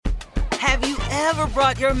Have you ever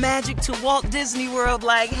brought your magic to Walt Disney World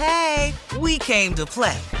like, hey, we came to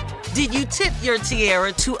play? Did you tip your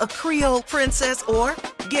tiara to a Creole princess or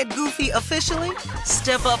get goofy officially?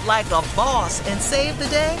 Step up like a boss and save the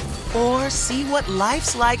day? Or see what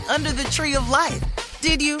life's like under the tree of life?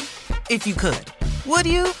 Did you? If you could. Would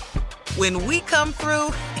you? When we come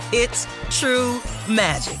through, it's true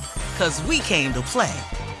magic. 'Cause we came to play.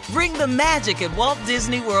 Bring the magic at Walt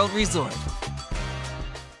Disney World Resort.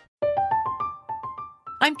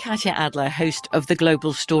 I'm Katya Adler, host of The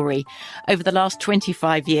Global Story. Over the last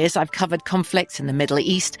 25 years, I've covered conflicts in the Middle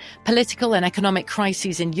East, political and economic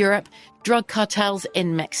crises in Europe, drug cartels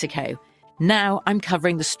in Mexico. Now I'm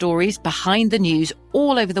covering the stories behind the news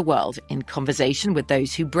all over the world in conversation with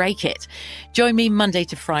those who break it. Join me Monday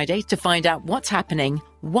to Friday to find out what's happening,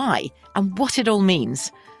 why, and what it all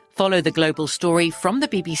means. Follow The Global Story from the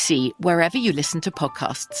BBC wherever you listen to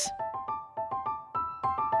podcasts.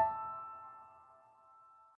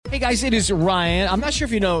 Hey guys, it is Ryan. I'm not sure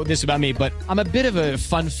if you know this about me, but I'm a bit of a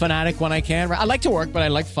fun fanatic when I can. I like to work, but I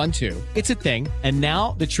like fun too. It's a thing. And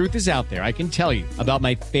now the truth is out there. I can tell you about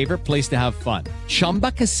my favorite place to have fun.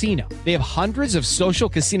 Chumba Casino. They have hundreds of social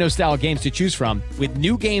casino style games to choose from with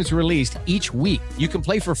new games released each week. You can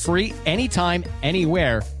play for free anytime,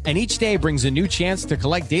 anywhere. And each day brings a new chance to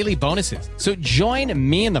collect daily bonuses. So join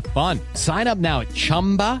me in the fun. Sign up now at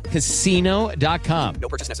ChumbaCasino.com. No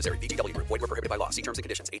purchase necessary. VGW Group. Void where prohibited by law. See terms and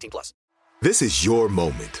conditions. 18+. This is your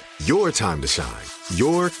moment, your time to shine,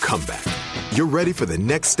 your comeback. You're ready for the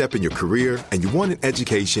next step in your career, and you want an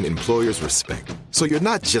education employers respect. So you're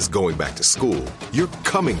not just going back to school, you're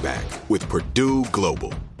coming back with Purdue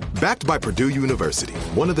Global. Backed by Purdue University,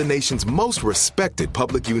 one of the nation's most respected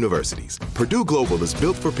public universities, Purdue Global is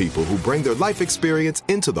built for people who bring their life experience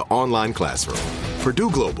into the online classroom. Purdue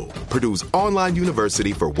Global, Purdue's online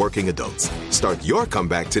university for working adults. Start your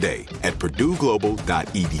comeback today at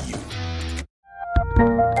purdueglobal.edu.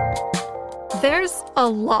 There's a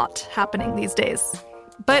lot happening these days,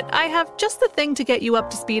 but I have just the thing to get you up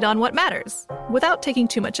to speed on what matters without taking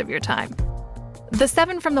too much of your time. The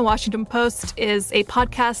 7 from the Washington Post is a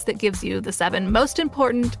podcast that gives you the 7 most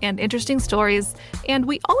important and interesting stories, and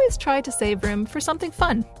we always try to save room for something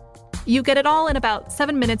fun. You get it all in about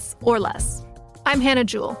 7 minutes or less. I'm Hannah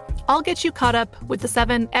Jewell. I'll get you caught up with the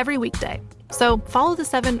 7 every weekday. So follow the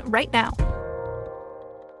 7 right now.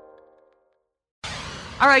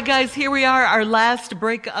 All right, guys, here we are, our last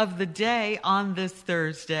break of the day on this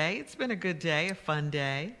Thursday. It's been a good day, a fun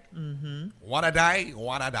day. Mm-hmm. What a day,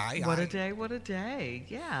 what a day. What a day, what a day.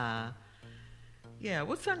 Yeah. Yeah,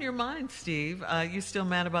 what's on your mind, Steve? You still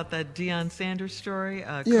mad about that Deion Sanders story?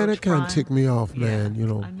 Yeah, that kind of ticked me off, man. Yeah, You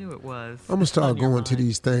know, I knew it was. I'm going to start going to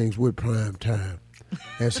these things with Prime Time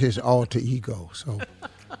as his alter ego. So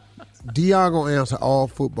Deion going to answer all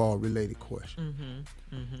football-related questions. Mm-hmm.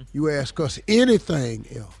 Mm-hmm. You ask us anything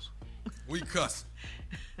else. We cuss.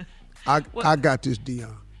 I got this,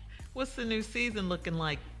 Deion. What's the new season looking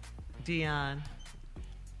like, Deion?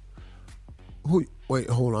 Wait,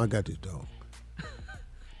 hold on. I got this, dog.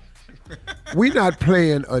 We not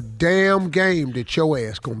playing a damn game that your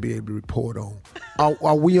ass going to be able to report on.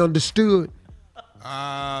 Are we understood?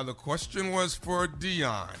 The question was for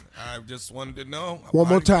Deion. I just wanted to know. One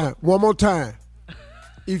more time.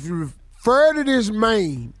 If you refer to this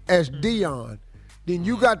man as Deion, then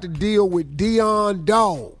you got to deal with Deion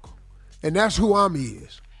Dog. And that's who I'm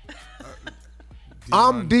is.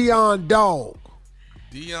 I'm Deion Dog.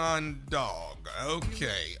 Deion Dog.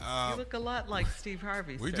 Okay. You look a lot like Steve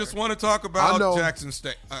Harvey, We sir. just want to talk about Jackson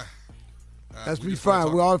State. That's be fine.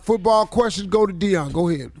 All football questions go to Deion. Go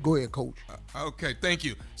ahead, Coach. Okay, thank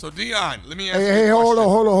you. So, Deion, let me ask you Hey, a hold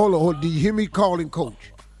question. on. Did you hear me calling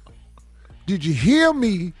Coach? Did you hear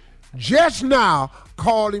me just now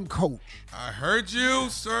call him Coach? I heard you,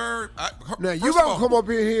 sir. Now, you got to come up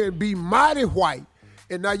in here and be mighty white,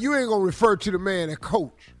 and now you ain't going to refer to the man as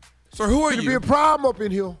Coach. Sir, who are It'll you? be a problem up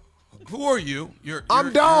in here. Who are you?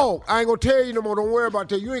 I'm Dog. I ain't going to tell you no more. Don't worry about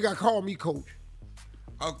that. You ain't got to call me Coach.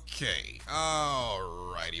 Okay.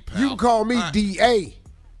 All righty, pal. You can call me D.A.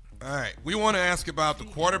 All right. We want to ask about the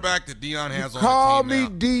quarterback that Deion has on Call the team me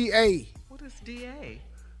now. D.A. What is DA?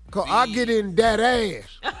 Because I get in that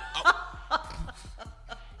ass.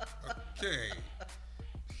 Okay.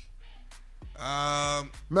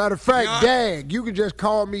 Matter of fact, Dag. You can just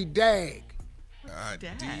call me Dag.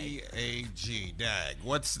 D-A-G, Dag.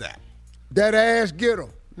 What's that? That ass getter.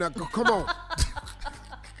 Now, come on.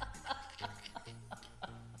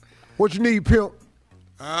 What you need, pimp?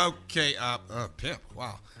 Okay, pimp.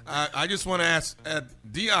 Wow. I just want to ask,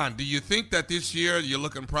 Deion, do you think that this year you're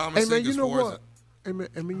looking promising? Hey, man, you as know far what? Hey, man,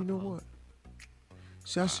 you know what?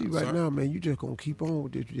 See, I see right now, man, you just going to keep on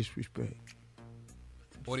with this disrespect.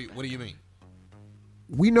 What do you mean?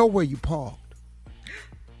 We know where you parked.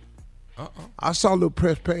 I saw a little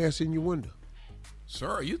press pass in your window. Sir,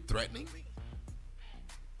 are you threatening me?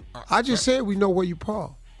 I just said we know where you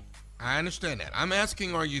parked. I understand that. I'm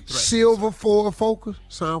asking, are you threatening? Silver Ford Focus.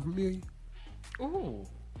 Sound familiar? Ooh.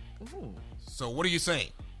 So what are you saying?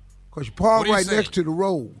 Because you parked right next to the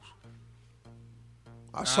Rose.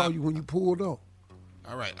 I saw you when you pulled up.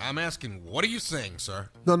 All right, I'm asking, what are you saying, sir?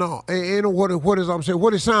 No. Ain't what is I'm saying.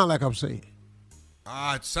 What it sound like I'm saying?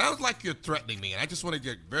 It sounds like you're threatening me, and I just want to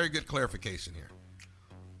get very good clarification here.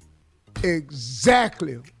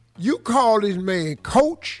 Exactly. You call this man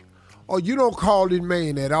coach, or you don't call this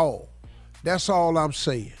man at all. That's all I'm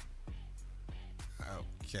saying.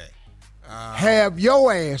 Okay. Have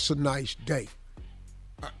your ass a nice day.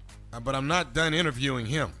 But I'm not done interviewing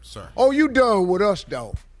him, sir. Oh, you done with us,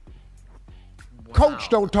 though. Wow. Coach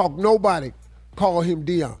don't talk nobody. Call him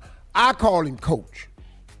Dion. I call him Coach.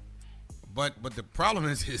 But the problem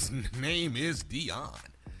is his name is Dion.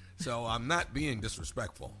 So I'm not being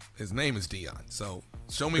disrespectful. His name is Dion. So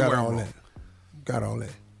show me where I'm wrong. Got all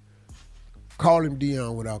that. Call him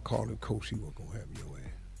Dion without calling Coach. He wasn't going to have your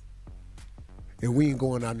ass. And we ain't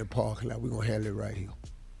going out in the parking lot. We're going to handle it right here.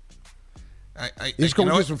 It's going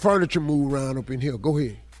to get some furniture moved around up in here. Go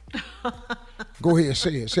ahead. Go ahead,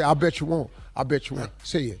 say it. Say, I bet you won't. I bet you won't.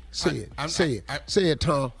 Say it. Say it. Say it. Say it,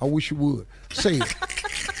 Tom. I wish you would. Say it.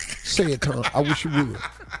 Say it, Tom. I wish you would.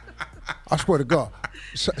 I swear to God.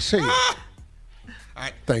 Say it.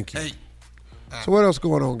 Thank you. Hey. So what else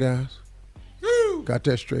going on, guys? Got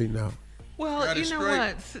that straightened out. Well, you know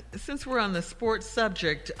what? Since we're on the sports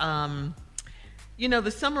subject,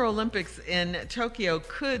 the Summer Olympics in Tokyo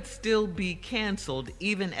could still be canceled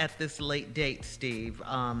even at this late date, Steve.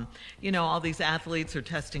 All these athletes are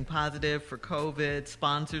testing positive for COVID.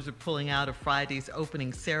 Sponsors are pulling out of Friday's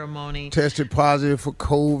opening ceremony. Tested positive for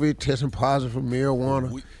COVID, testing positive for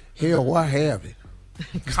marijuana. Hell, why have it?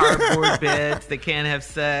 Cardboard beds, they can't have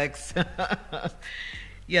sex.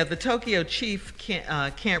 Yeah, the Tokyo chief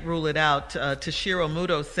can't rule it out. Toshiro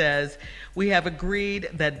Muto says, we have agreed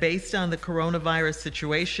that based on the coronavirus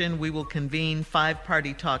situation, we will convene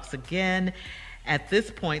 5-party talks again. At this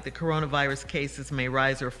point, the coronavirus cases may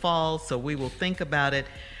rise or fall, so we will think about it,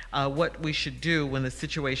 what we should do when the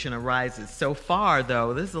situation arises. So far,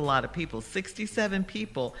 though, this is a lot of people. 67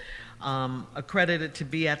 people accredited to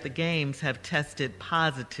be at the games have tested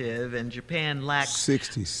positive, and Japan lacks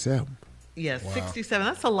 67. Yes, Wow. 67.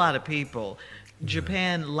 That's a lot of people.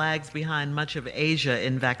 Japan lags behind much of Asia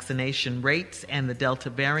in vaccination rates, and the Delta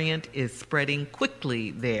variant is spreading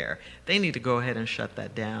quickly there. They need to go ahead and shut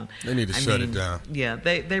that down. They need to shut it down. Yeah,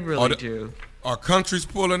 they really do. Are countries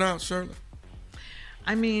pulling out, Shirley?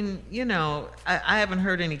 I mean, I haven't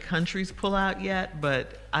heard any countries pull out yet,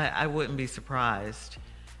 but I wouldn't be surprised.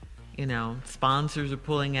 Sponsors are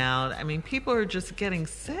pulling out. I mean, people are just getting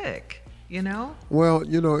sick. Well,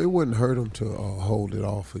 it wouldn't hurt them to hold it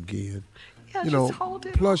off again. Yeah, just hold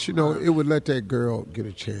it plus, off. It would let that girl get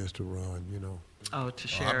a chance to run, Oh, to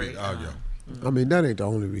Sherry. Yeah. I mean, that ain't the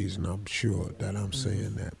only reason I'm sure that I'm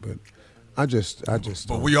saying that, but I just.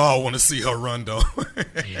 But we all want to see her run, though.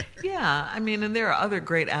 Yeah, I mean, and there are other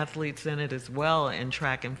great athletes in it as well in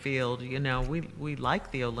track and field. We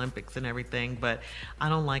like the Olympics and everything, but I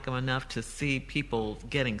don't like them enough to see people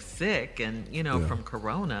getting sick and from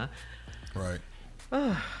corona. Right.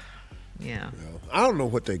 Yeah. I don't know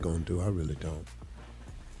what they're going to do. I really don't.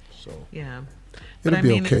 So. Yeah. It'll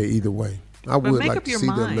be okay either way. I would like to see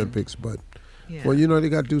the mind. Olympics, but, yeah. Well, they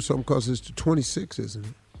got to do something because it's the 26th, isn't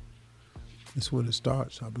it? It's when it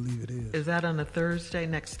starts. I believe it is. Is that on a Thursday,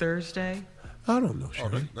 next Thursday? I don't know,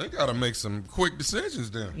 Sherry. They got to make some quick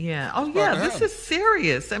decisions then. Yeah. Oh, yeah. This is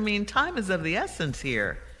serious. I mean, time is of the essence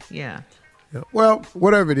here. Yeah. Yeah. Well,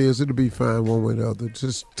 whatever it is, it'll be fine one way or the other.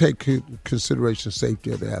 Just take consideration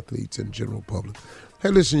safety of the athletes and general public. Hey,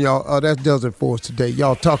 listen, y'all, that does it for us today.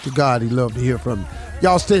 Y'all talk to God. He'd love to hear from you.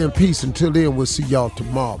 Y'all stay in peace. Until then, we'll see y'all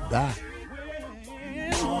tomorrow. Bye.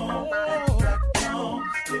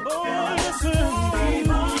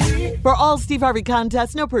 For all Steve Harvey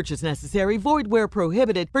contests, no purchase necessary, void where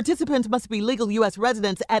prohibited. Participants must be legal U.S.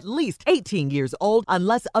 residents at least 18 years old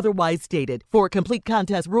unless otherwise stated. For complete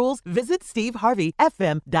contest rules, visit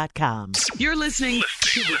SteveHarveyFM.com. You're listening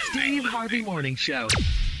to the Steve Harvey Morning Show.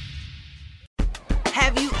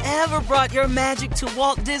 Have you ever brought your magic to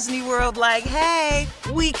Walt Disney World like, hey,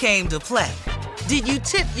 we came to play? Did you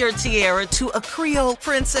tip your tiara to a Creole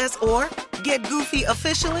princess or get goofy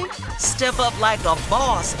officially? Step up like a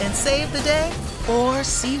boss and save the day? Or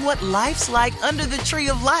see what life's like under the tree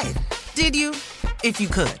of life? Did you? If you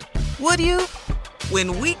could, would you?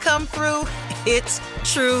 When we come through, it's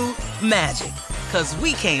true magic. 'Cause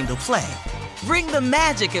we came to play. Bring the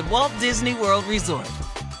magic at Walt Disney World Resort.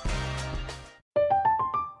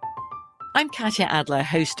 I'm Katya Adler,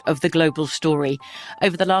 host of The Global Story.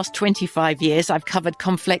 Over the last 25 years, I've covered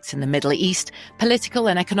conflicts in the Middle East, political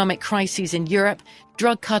and economic crises in Europe,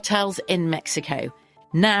 drug cartels in Mexico.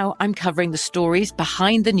 Now I'm covering the stories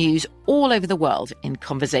behind the news all over the world in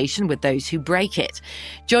conversation with those who break it.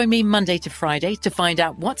 Join me Monday to Friday to find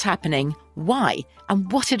out what's happening, why,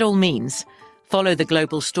 and what it all means. Follow The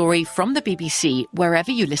Global Story from the BBC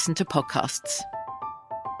wherever you listen to podcasts.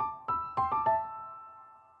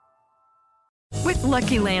 With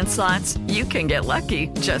Lucky Land Slots, you can get lucky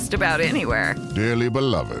just about anywhere. Dearly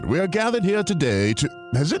beloved, we are gathered here today to...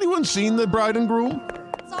 Has anyone seen the bride and groom?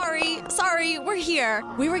 Sorry, we're here.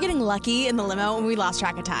 We were getting lucky in the limo and we lost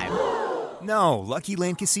track of time. No, Lucky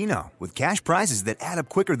Land Casino, with cash prizes that add up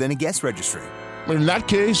quicker than a guest registry. In that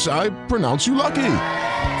case, I pronounce you lucky.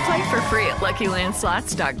 Play for free at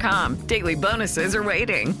LuckyLandSlots.com. Daily bonuses are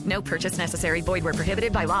waiting. No purchase necessary. Void where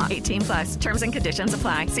prohibited by law. 18+. Terms and conditions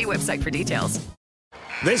apply. See website for details.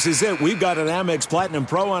 This is it. We've got an Amex Platinum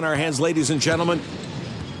Pro on our hands, ladies and gentlemen.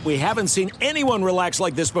 We haven't seen anyone relax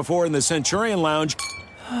like this before in the Centurion Lounge.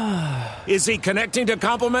 Is he connecting to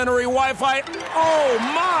complimentary Wi-Fi? Oh,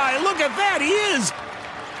 my! Look at that! He is!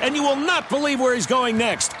 And you will not believe where he's going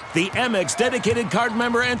next. The Amex dedicated card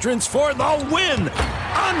member entrance for the win.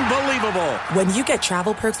 Unbelievable. When you get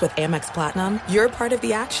travel perks with Amex Platinum, you're part of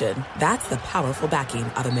the action. That's the powerful backing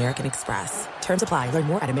of American Express. Terms apply. Learn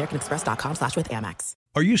more at americanexpress.com/withAmex.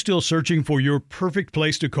 Are you still searching for your perfect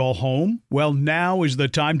place to call home? Well, now is the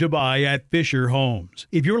time to buy at Fisher Homes.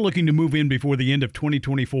 If you're looking to move in before the end of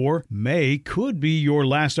 2024, May could be your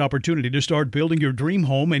last opportunity to start building your dream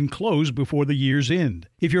home and close before the year's end.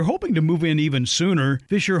 If you're hoping to move in even sooner,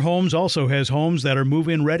 Fisher Homes also has homes that are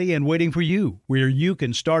move-in ready and waiting for you, where you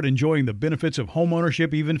can start enjoying the benefits of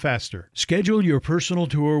homeownership even faster. Schedule your personal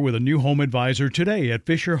tour with a new home advisor today at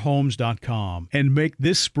FisherHomes.com and make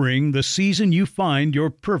this spring the season you find your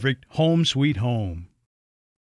perfect home sweet home.